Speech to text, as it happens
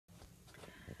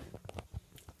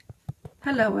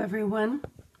Hello everyone.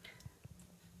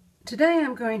 Today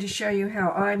I'm going to show you how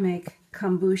I make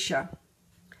kombucha.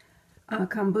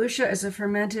 Kombucha is a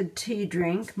fermented tea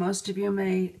drink. Most of you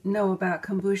may know about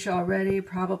kombucha already.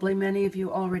 Probably many of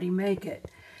you already make it.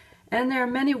 And there are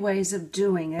many ways of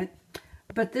doing it,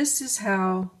 but this is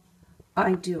how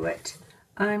I do it.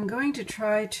 I'm going to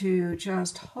try to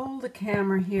just hold the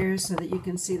camera here so that you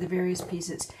can see the various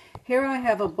pieces. Here I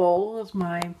have a bowl of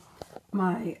my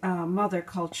mother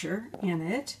culture in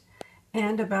it,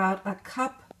 and about a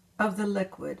cup of the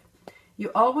liquid.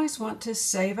 You always want to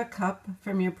save a cup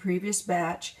from your previous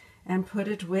batch and put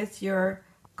it with your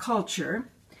culture.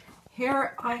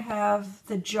 Here I have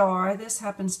the jar. This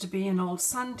happens to be an old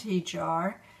sun tea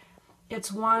jar.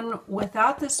 It's one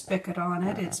without the spigot on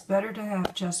it. It's better to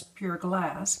have just pure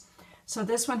glass. So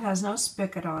this one has no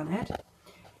spigot on it.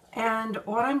 And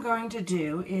what I'm going to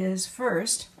do is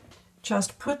first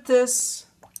just put this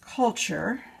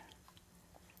culture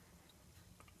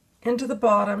into the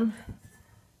bottom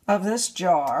of this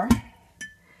jar,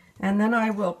 and then I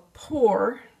will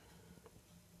pour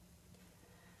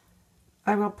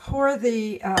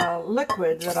the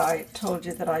liquid that I told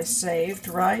you that I saved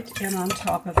right in on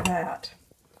top of that.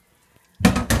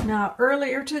 Now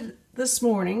earlier this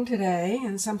morning, today,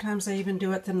 and sometimes I even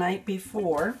do it the night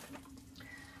before,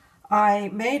 I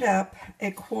made up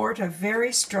a quart of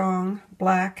very strong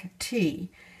black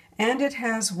tea, and it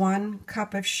has 1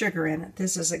 cup of sugar in it.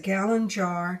 This is a gallon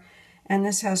jar, and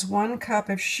this has 1 cup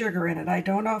of sugar in it. I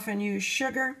don't often use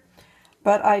sugar,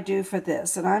 but I do for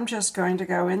this. And I'm just going to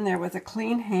go in there with a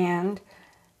clean hand,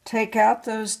 take out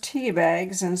those tea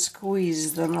bags and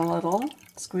squeeze them a little.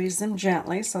 Squeeze them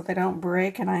gently so they don't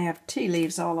break and I have tea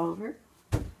leaves all over.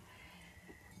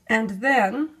 And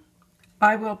then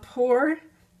I will pour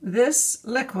this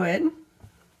liquid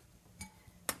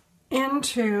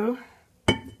into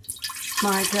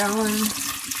my gallon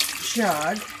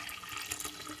jug.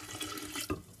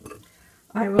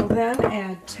 I will then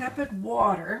add tepid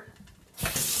water.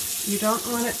 You don't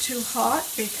want it too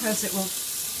hot because it will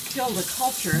kill the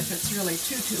culture if it's really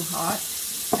too hot.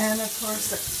 And of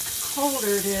course, the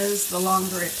colder it is, the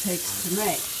longer it takes to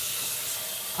make.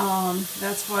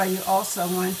 That's why you also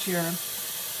want your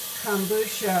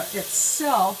kombucha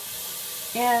itself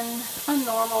in a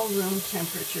normal room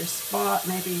temperature spot,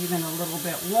 maybe even a little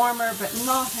bit warmer, but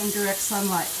not in direct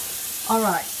sunlight.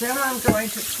 Alright, then I'm going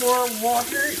to pour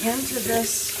water into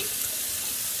this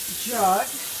jug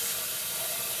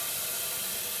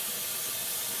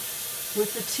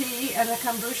with the tea and the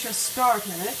kombucha start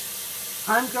in it.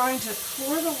 I'm going to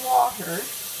pour the water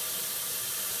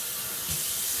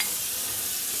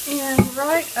in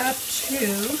right up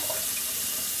to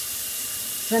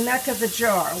the neck of the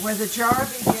jar, where the jar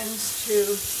begins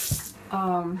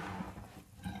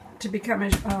to become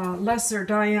a lesser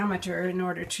diameter in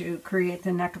order to create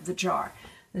the neck of the jar.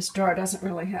 This jar doesn't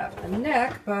really have a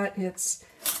neck, but it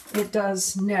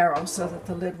does narrow so that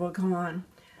the lid will go on.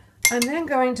 I'm then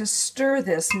going to stir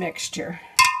this mixture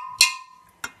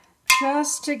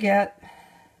just to get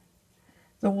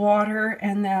the water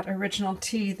and that original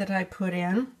tea that I put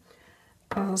in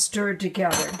stirred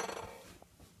together.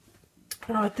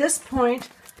 Now at this point,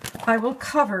 I will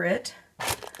cover it.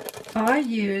 I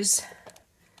use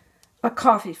a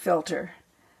coffee filter.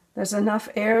 There's enough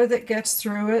air that gets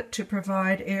through it to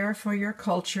provide air for your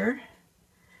culture.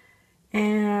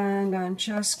 And I'm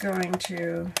just going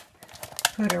to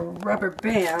put a rubber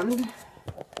band.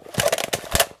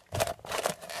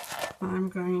 I'm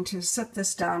going to set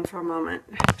this down for a moment.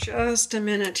 Just a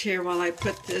minute here while I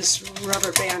put this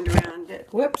rubber band around it.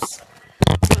 Whoops.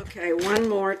 Okay, one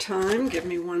more time. Give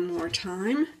me one more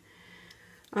time.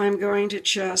 I'm going to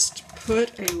just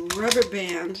put a rubber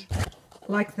band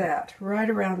like that right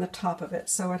around the top of it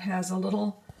so it has a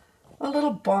little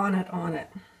bonnet on it.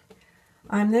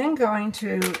 I'm then going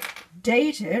to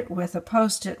date it with a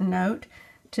post-it note.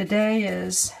 Today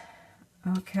is,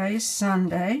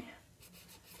 Sunday,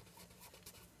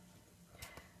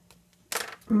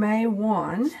 May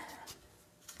 1.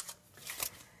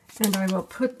 And I will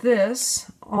put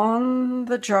this on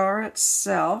the jar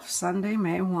itself, Sunday,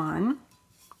 May 1,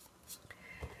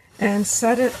 and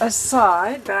set it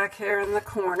aside back here in the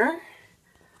corner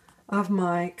of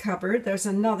my cupboard. There's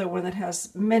another one that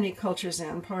has many cultures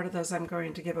in. Part of those I'm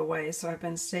going to give away, so I've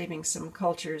been saving some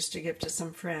cultures to give to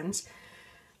some friends.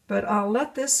 But I'll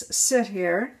let this sit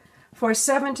here for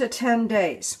 7 to 10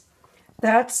 days.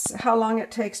 That's how long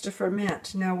it takes to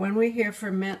ferment. Now, when we hear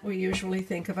ferment, we usually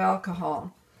think of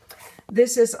alcohol.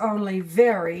 This is only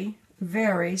very,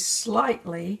 very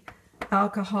slightly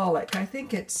alcoholic. I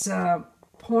think it's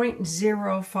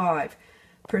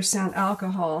 0.05%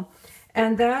 alcohol.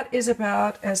 And that is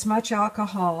about as much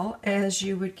alcohol as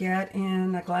you would get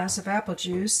in a glass of apple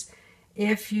juice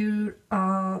if you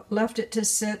left it to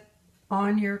sit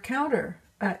on your counter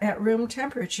at room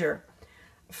temperature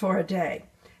for a day.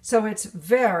 So it's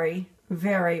very,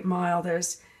 very mild.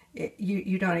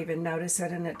 You don't even notice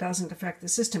it, and it doesn't affect the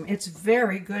system. It's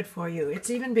very good for you. It's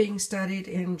even being studied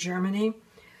in Germany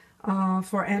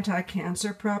for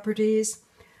anti-cancer properties.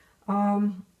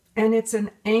 And it's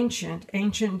an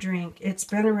ancient drink. It's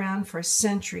been around for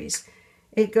centuries.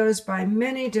 It goes by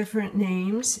many different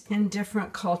names in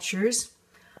different cultures.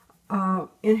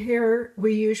 In here,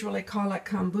 we usually call it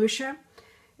kombucha.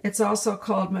 It's also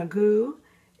called magoo.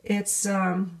 It's,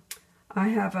 I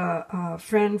have a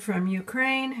friend from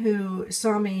Ukraine who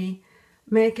saw me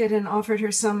make it and offered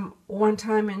her some one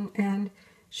time, and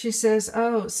she says,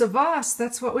 oh, savas,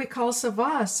 that's what we call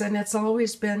savas, and it's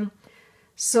always been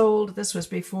sold. This was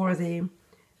before the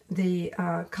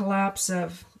collapse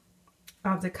of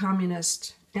the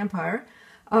communist empire.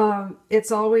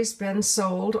 It's always been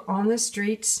sold on the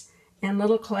streets in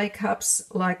little clay cups,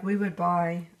 like we would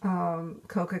buy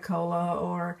Coca-Cola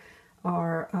or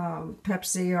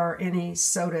Pepsi or any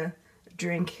soda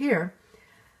drink here.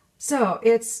 So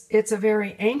it's a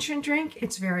very ancient drink.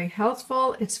 It's very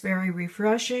healthful. It's very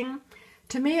refreshing.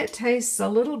 To me, it tastes a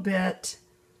little bit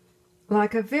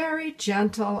like a very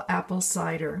gentle apple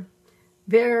cider.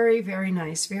 Very, very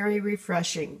nice, very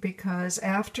refreshing, because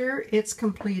after it's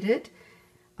completed,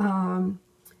 I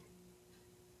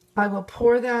will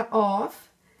pour that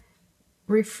off,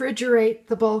 refrigerate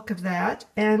the bulk of that,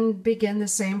 and begin the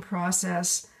same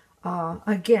process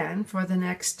again for the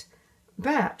next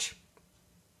batch.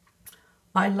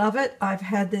 I love it. I've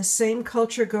had this same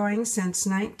culture going since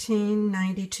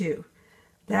 1992.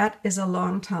 That is a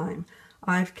long time.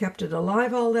 I've kept it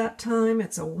alive all that time.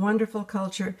 It's a wonderful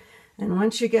culture. And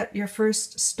once you get your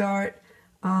first start,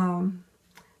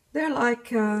 they're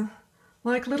like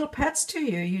little pets to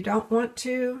you. You don't want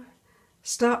to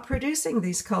stop producing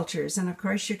these cultures. And of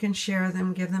course, you can share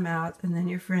them, give them out, and then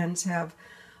your friends have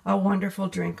a wonderful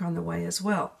drink on the way as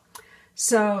well.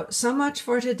 So much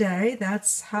for today.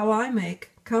 That's how I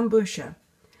make kombucha.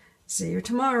 See you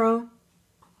tomorrow.